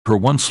Her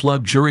once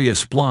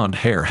luxurious blonde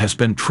hair has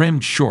been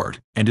trimmed short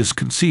and is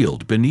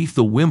concealed beneath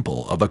the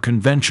wimple of a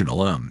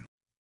conventional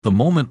The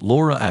moment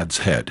Laura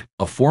Adshead,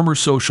 a former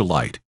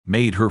socialite,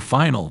 made her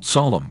final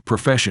solemn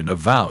profession of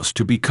vows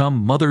to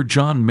become Mother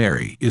John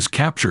Mary is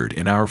captured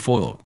in our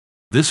foil.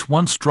 This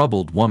once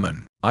troubled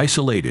woman,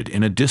 isolated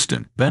in a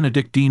distant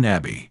Benedictine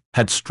abbey,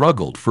 had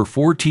struggled for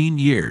 14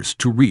 years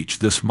to reach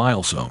this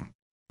milestone.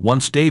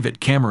 Once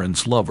David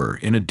Cameron's lover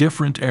in a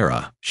different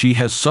era, she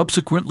has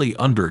subsequently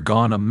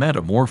undergone a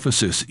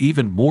metamorphosis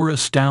even more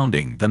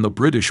astounding than the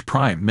British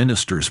Prime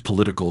Minister's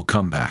political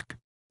comeback.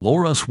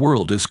 Laura's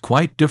world is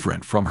quite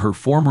different from her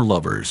former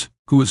lovers,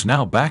 who is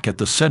now back at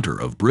the center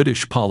of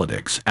British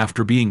politics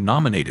after being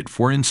nominated for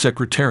Foreign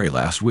Secretary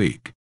last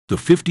week. The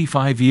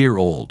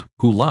 55-year-old,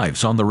 who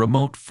lives on the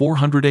remote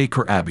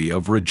 400-acre Abbey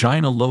of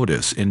Regina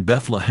Laudis in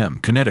Bethlehem,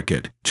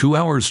 Connecticut, 2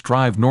 hours'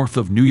 drive north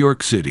of New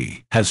York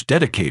City, has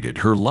dedicated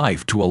her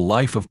life to a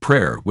life of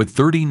prayer with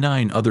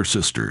 39 other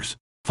sisters.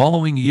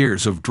 Following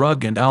years of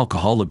drug and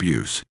alcohol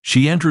abuse,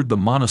 she entered the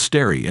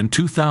monastery in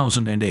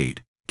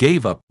 2008,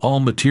 gave up all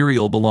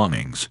material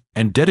belongings,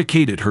 and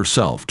dedicated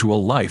herself to a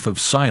life of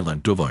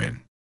silent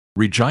devotion.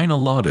 Regina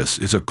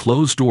Laudis is a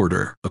closed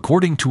order,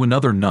 according to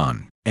another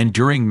nun, and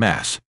during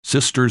Mass,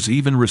 sisters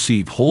even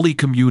receive Holy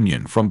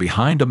Communion from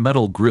behind a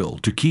metal grill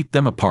to keep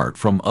them apart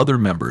from other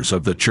members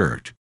of the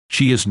church.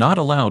 She is not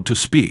allowed to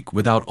speak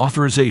without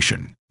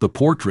authorization, the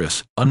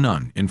portress, a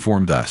nun,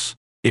 informed us.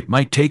 It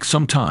might take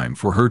some time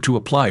for her to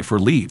apply for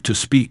leave to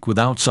speak with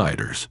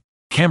outsiders.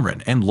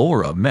 Cameron and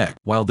Laura met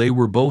while they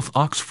were both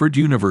Oxford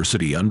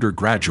University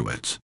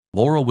undergraduates.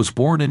 Laura was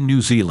born in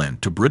New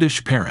Zealand to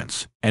British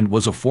parents and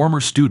was a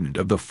former student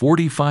of the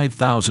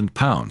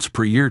 £45,000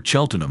 per year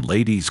Cheltenham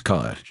Ladies'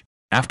 College.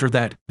 After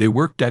that, they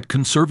worked at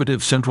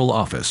Conservative Central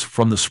Office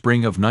from the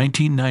spring of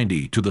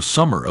 1990 to the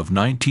summer of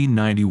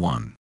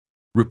 1991.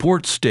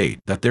 Reports state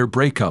that their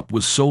breakup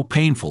was so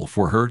painful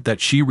for her that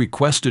she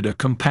requested a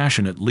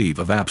compassionate leave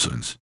of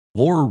absence.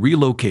 Laura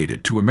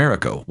relocated to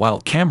America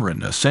while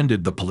Cameron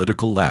ascended the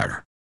political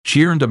ladder.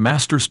 She earned a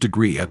master's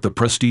degree at the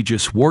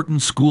prestigious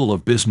Wharton School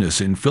of Business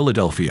in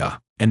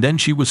Philadelphia, and then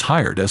she was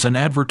hired as an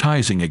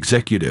advertising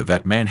executive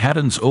at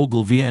Manhattan's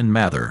Ogilvy and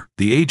Mather,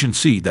 the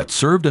agency that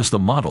served as the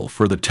model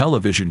for the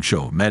television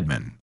show Mad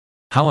Men.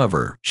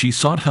 However, she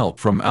sought help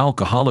from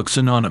Alcoholics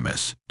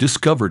Anonymous,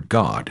 discovered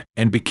God,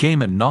 and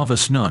became a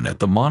novice nun at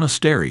the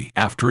monastery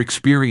after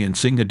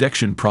experiencing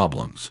addiction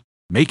problems.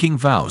 Making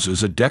vows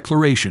is a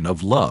declaration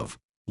of love,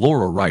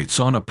 Laura writes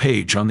on a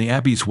page on the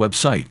Abbey's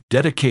website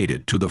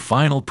dedicated to the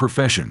final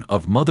profession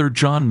of Mother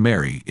John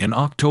Mary in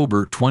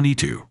October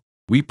 22.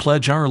 We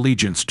pledge our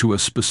allegiance to a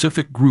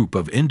specific group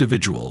of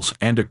individuals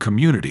and a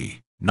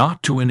community,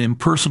 not to an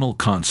impersonal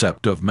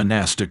concept of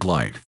monastic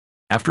life.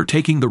 After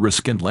taking the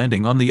risk and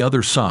landing on the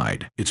other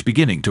side, it's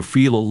beginning to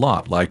feel a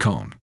lot like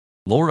home.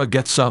 Laura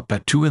gets up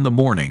at 2 in the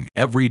morning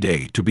every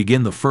day to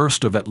begin the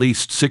first of at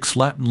least 6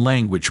 Latin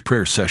language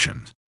prayer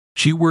sessions.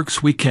 She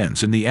works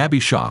weekends in the Abbey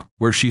shop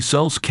where she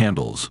sells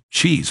candles,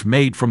 cheese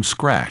made from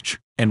scratch,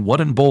 and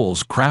wooden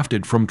bowls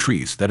crafted from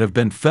trees that have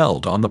been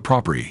felled on the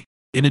property.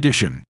 In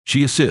addition,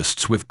 she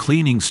assists with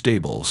cleaning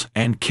stables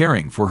and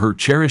caring for her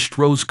cherished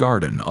rose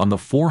garden on the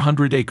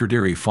 400-acre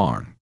dairy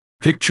farm.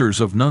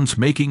 Pictures of nuns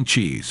making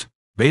cheese,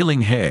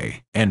 baling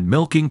hay, and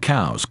milking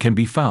cows can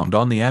be found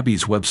on the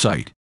Abbey's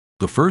website.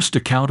 The first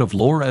account of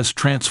Laura's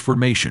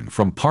transformation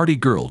from party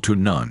girl to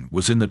nun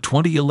was in the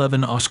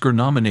 2011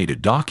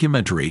 Oscar-nominated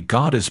documentary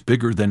God is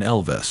Bigger Than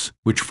Elvis,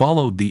 which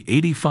followed the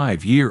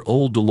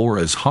 85-year-old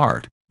Dolores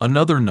Hart,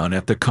 another nun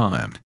at the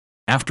convent.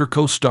 After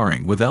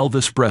co-starring with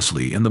Elvis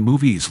Presley in the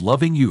movies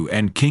Loving You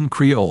and King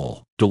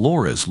Creole,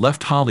 Dolores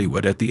left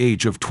Hollywood at the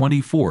age of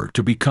 24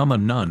 to become a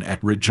nun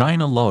at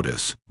Regina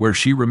Laudis, where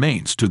she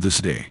remains to this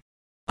day.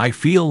 I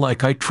feel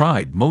like I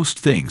tried most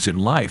things in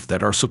life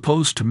that are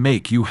supposed to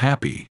make you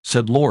happy,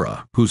 said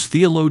Laura, whose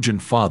theologian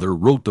father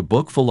wrote the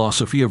book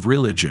Philosophy of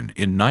Religion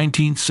in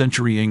 19th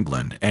century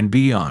England and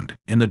beyond,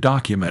 in the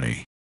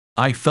documentary.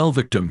 I fell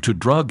victim to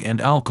drug and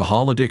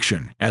alcohol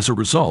addiction as a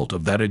result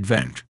of that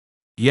adventure.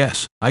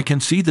 Yes, I can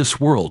see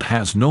this world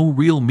has no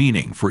real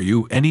meaning for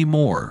you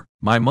anymore,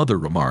 my mother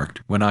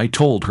remarked when I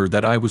told her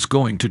that I was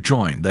going to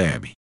join the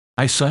Abbey.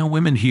 I saw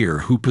women here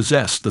who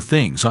possessed the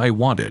things I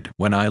wanted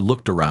when I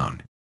looked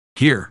around.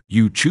 Here,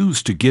 you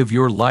choose to give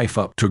your life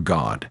up to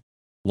God.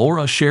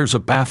 Laura shares a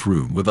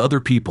bathroom with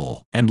other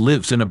people and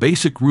lives in a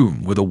basic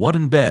room with a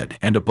wooden bed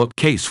and a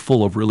bookcase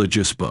full of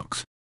religious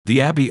books. The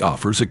Abbey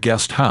offers a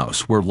guest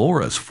house where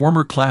Laura's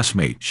former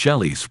classmate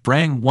Shelley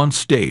Sprang once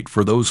stayed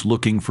for those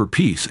looking for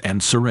peace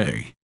and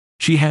serenity.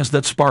 She has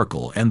that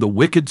sparkle and the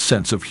wicked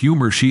sense of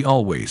humor she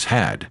always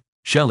had,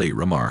 Shelley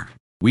remarked.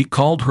 We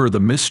called her the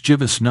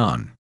mischievous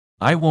nun.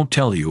 I won't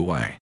tell you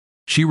why.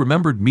 She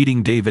remembered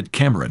meeting David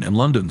Cameron in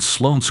London's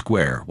Sloane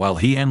Square while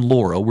he and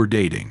Laura were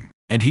dating,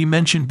 and he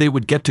mentioned they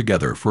would get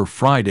together for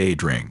Friday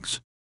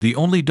drinks. The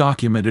only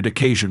documented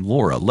occasion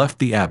Laura left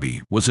the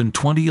Abbey was in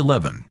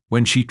 2011,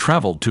 when she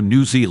traveled to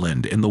New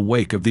Zealand in the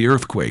wake of the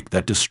earthquake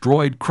that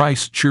destroyed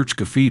Christ Church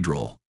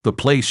Cathedral, the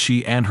place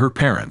she and her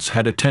parents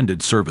had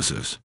attended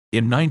services.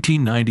 In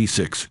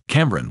 1996,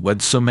 Cameron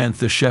wed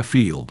Samantha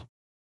Sheffield,